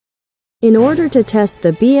In order to test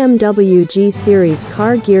the BMW G series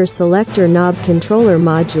car gear selector knob controller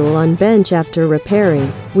module on bench after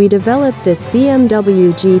repairing, we developed this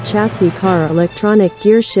BMW G chassis car electronic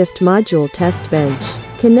gear shift module test bench.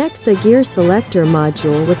 Connect the gear selector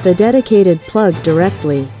module with the dedicated plug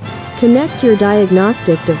directly. Connect your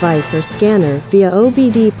diagnostic device or scanner via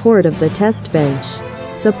OBD port of the test bench.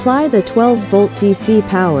 Supply the 12-volt DC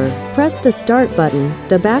power, press the start button,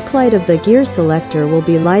 the backlight of the gear selector will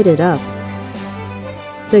be lighted up.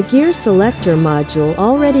 The gear selector module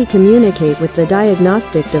already communicate with the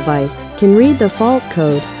diagnostic device, can read the fault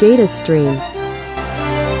code, data stream,